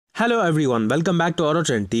Hello everyone, welcome back to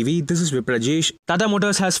AutoTrendTV. This is Viprajesh. Tata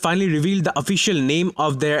Motors has finally revealed the official name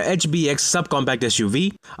of their HBX subcompact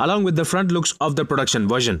SUV along with the front looks of the production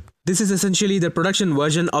version. This is essentially the production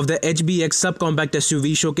version of the HBX subcompact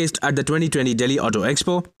SUV showcased at the 2020 Delhi Auto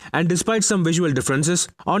Expo, and despite some visual differences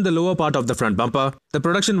on the lower part of the front bumper, the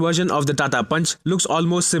production version of the Tata Punch looks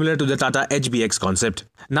almost similar to the Tata HBX concept.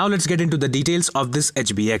 Now let's get into the details of this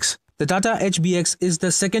HBX. The Tata HBX is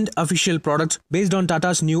the second official product based on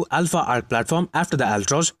Tata's new Alpha Arc platform after the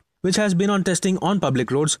Altroz, which has been on testing on public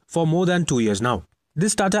roads for more than 2 years now.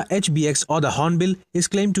 This Tata HBX or the Hornbill is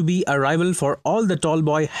claimed to be a rival for all the tall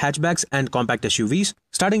boy hatchbacks and compact SUVs,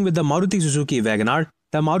 starting with the Maruti Suzuki WagonR,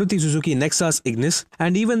 the Maruti Suzuki Ignis,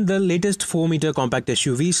 and even the latest 4-meter compact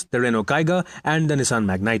SUVs, the Renault Kiger and the Nissan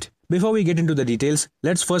Magnite. Before we get into the details,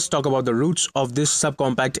 let's first talk about the roots of this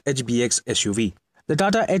subcompact HBX SUV. The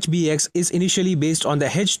Tata HBX is initially based on the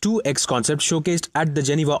H2X concept showcased at the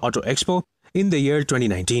Geneva Auto Expo in the year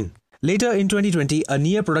 2019. Later in 2020, a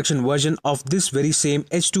near production version of this very same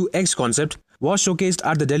H2X concept was showcased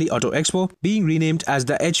at the Delhi Auto Expo, being renamed as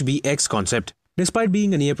the HBX concept. Despite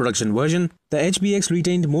being a near production version, the HBX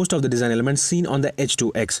retained most of the design elements seen on the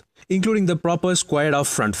H2X, including the proper squared-off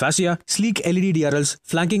front fascia, sleek LED DRLs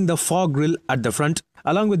flanking the fog grille at the front,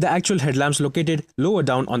 along with the actual headlamps located lower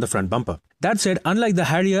down on the front bumper. That said, unlike the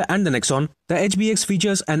Harrier and the Nexon, the HBX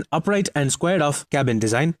features an upright and squared-off cabin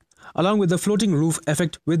design, along with the floating roof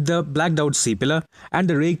effect with the blacked-out C-pillar and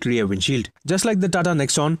the raked rear windshield. Just like the Tata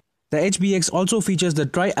Nexon, the HBX also features the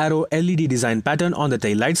tri-arrow LED design pattern on the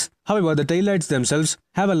taillights. However, the taillights themselves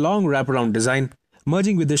have a long wraparound design,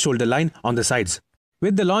 merging with the shoulder line on the sides.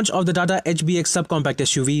 With the launch of the Tata HBX subcompact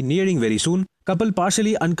SUV nearing very soon, couple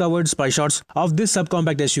partially uncovered spy shots of this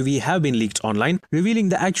subcompact SUV have been leaked online, revealing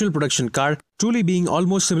the actual production car truly being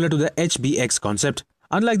almost similar to the HBX concept.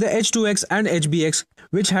 Unlike the H2X and HBX,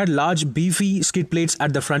 which had large beefy skid plates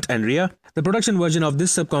at the front and rear, the production version of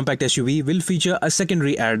this subcompact SUV will feature a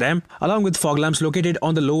secondary air dam along with fog lamps located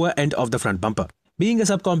on the lower end of the front bumper. Being a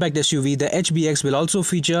subcompact SUV, the HBX will also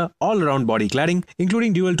feature all-around body cladding,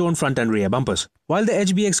 including dual-tone front and rear bumpers. While the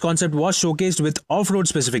HBX concept was showcased with off-road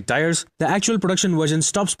specific tires, the actual production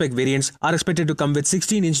version's top-spec variants are expected to come with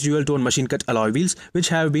 16-inch dual-tone machine-cut alloy wheels, which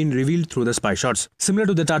have been revealed through the spy shots. Similar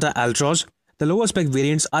to the Tata Altroz, the lower-spec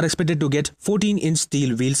variants are expected to get 14-inch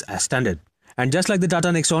steel wheels as standard. And just like the Tata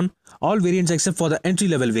Nexon, all variants except for the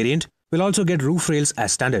entry-level variant will also get roof rails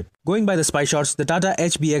as standard. Going by the spy shots, the Tata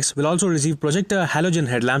HBX will also receive projector halogen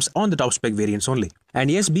headlamps on the top spec variants only.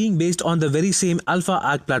 And yes, being based on the very same Alpha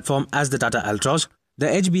Arc platform as the Tata Altroz, the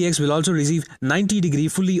HBX will also receive 90-degree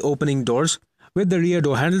fully opening doors with the rear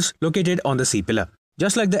door handles located on the C-pillar.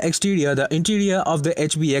 Just like the exterior, the interior of the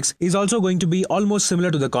HBX is also going to be almost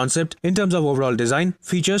similar to the concept in terms of overall design,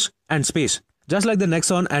 features and space. Just like the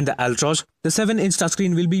Nexon and the Altroz, the 7-inch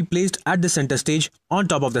touchscreen will be placed at the center stage on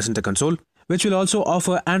top of the center console, which will also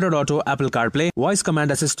offer Android Auto, Apple CarPlay, voice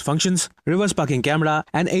command assist functions, reverse parking camera,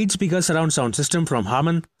 an 8-speaker surround sound system from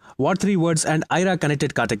Harman, Watt 3 words and IRA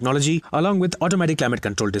connected car technology, along with automatic climate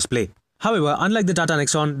control display. However, unlike the Tata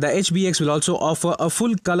Nexon, the HBX will also offer a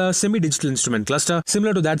full-color semi-digital instrument cluster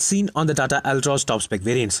similar to that seen on the Tata Altroz top-spec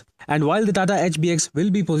variants. And while the Tata HBX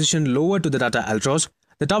will be positioned lower to the Tata Altroz,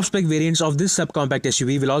 the top-spec variants of this subcompact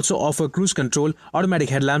SUV will also offer cruise control, automatic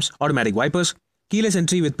headlamps, automatic wipers, keyless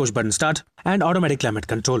entry with push-button start, and automatic climate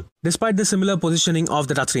control. Despite the similar positioning of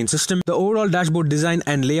the touchscreen system, the overall dashboard design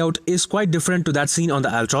and layout is quite different to that seen on the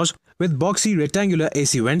Altroz, with boxy rectangular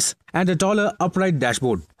AC vents and a taller upright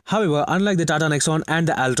dashboard. However, unlike the Tata Nexon and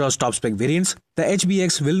the Altroz top-spec variants, the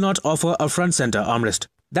HBX will not offer a front-center armrest.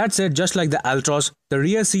 That said, just like the Altroz, the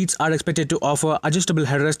rear seats are expected to offer adjustable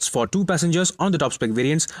headrests for 2 passengers on the top-spec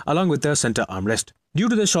variants along with the center armrest. Due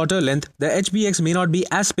to the shorter length, the HBX may not be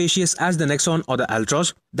as spacious as the Nexon or the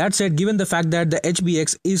Altroz. That said, given the fact that the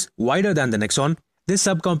HBX is wider than the Nexon, this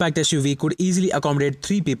subcompact SUV could easily accommodate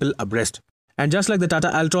 3 people abreast. And just like the Tata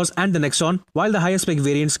Altroz and the Nexon, while the higher spec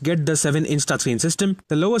variants get the 7-inch touchscreen system,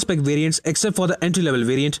 the lower spec variants except for the entry-level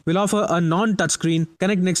variant will offer a non-touchscreen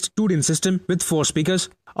Connect Next 2-DIN system with 4 speakers,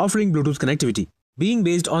 offering Bluetooth connectivity. Being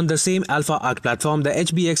based on the same Alpha Arc platform, the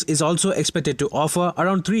HBX is also expected to offer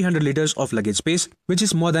around 300 liters of luggage space, which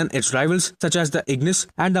is more than its rivals such as the Ignis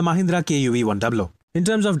and the Mahindra KUV 100. In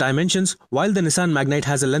terms of dimensions, while the Nissan Magnite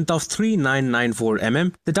has a length of 3994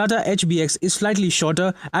 mm, the Tata HBX is slightly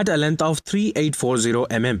shorter at a length of 3840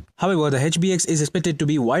 mm. However, the HBX is expected to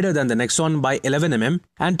be wider than the Nexon by 11 mm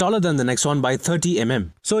and taller than the Nexon by 30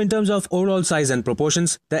 mm. So in terms of overall size and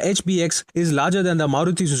proportions, the HBX is larger than the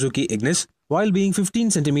Maruti Suzuki Ignis, while being 15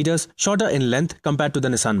 centimeters shorter in length compared to the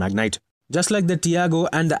Nissan Magnite. Just like the Tiago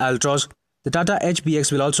and the Altroz, The Tata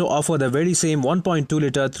HBX will also offer the very same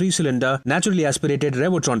 1.2-litre 3-cylinder naturally aspirated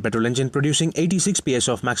Revotron petrol engine producing 86 PS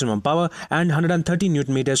of maximum power and 130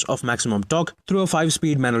 Nm of maximum torque through a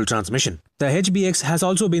 5-speed manual transmission. The HBX has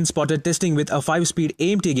also been spotted testing with a 5-speed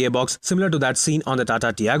AMT gearbox similar to that seen on the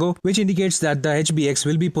Tata Tiago, which indicates that the HBX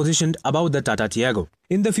will be positioned above the Tata Tiago.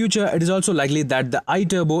 In the future, it is also likely that the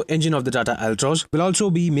I-turbo engine of the Tata Altroz will also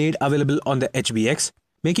be made available on the HBX,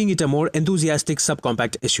 making it a more enthusiastic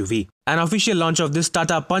subcompact SUV. An official launch of this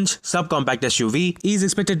Tata Punch subcompact SUV is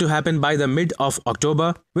expected to happen by the mid of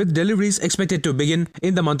October, with deliveries expected to begin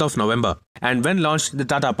in the month of November. And when launched, the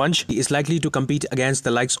Tata Punch is likely to compete against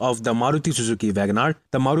the likes of the Maruti Suzuki Wagon-R,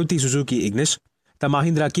 the Maruti Suzuki Ignis, the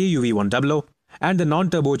Mahindra KUV 100, and the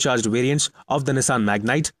non-turbocharged variants of the Nissan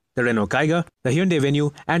Magnite, the Renault Kiger, the Hyundai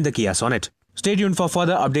Venue, and the Kia Sonet. Stay tuned for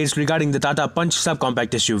further updates regarding the Tata Punch subcompact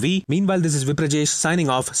SUV. Meanwhile, this is Viprajesh signing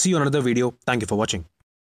off. See you on another video. Thank you for watching.